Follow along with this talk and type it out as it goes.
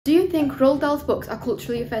think Roald Dahl's books are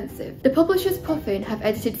culturally offensive? The publishers Puffin have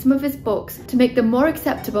edited some of his books to make them more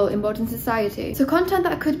acceptable in modern society, so content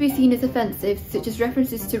that could be seen as offensive, such as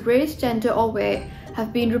references to race, gender or weight,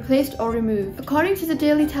 have been replaced or removed. According to the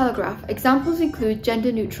Daily Telegraph, examples include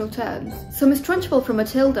gender-neutral terms. So Miss Trunchbull from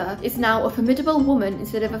Matilda is now a formidable woman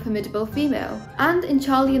instead of a formidable female. And in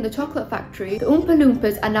Charlie and the Chocolate Factory, the Oompa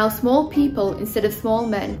Loompas are now small people instead of small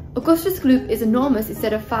men. Augustus Gloop is enormous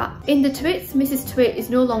instead of fat. In the Twits, Mrs. Twit is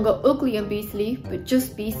no longer ugly and beastly, but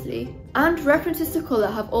just beastly. And references to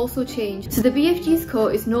colour have also changed, so the BFG's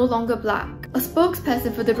coat is no longer black. A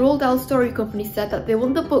spokesperson for the Roald Dahl Story Company said that they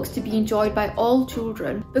want the books to be enjoyed by all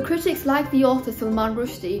children, but critics like the author Salman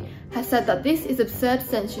Rushdie have said that this is absurd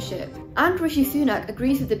censorship. And Rishi Sunak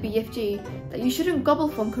agrees with the BFG that you shouldn't gobble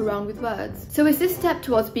funk around with words. So is this step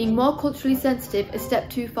towards being more culturally sensitive a step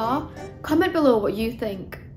too far? Comment below what you think.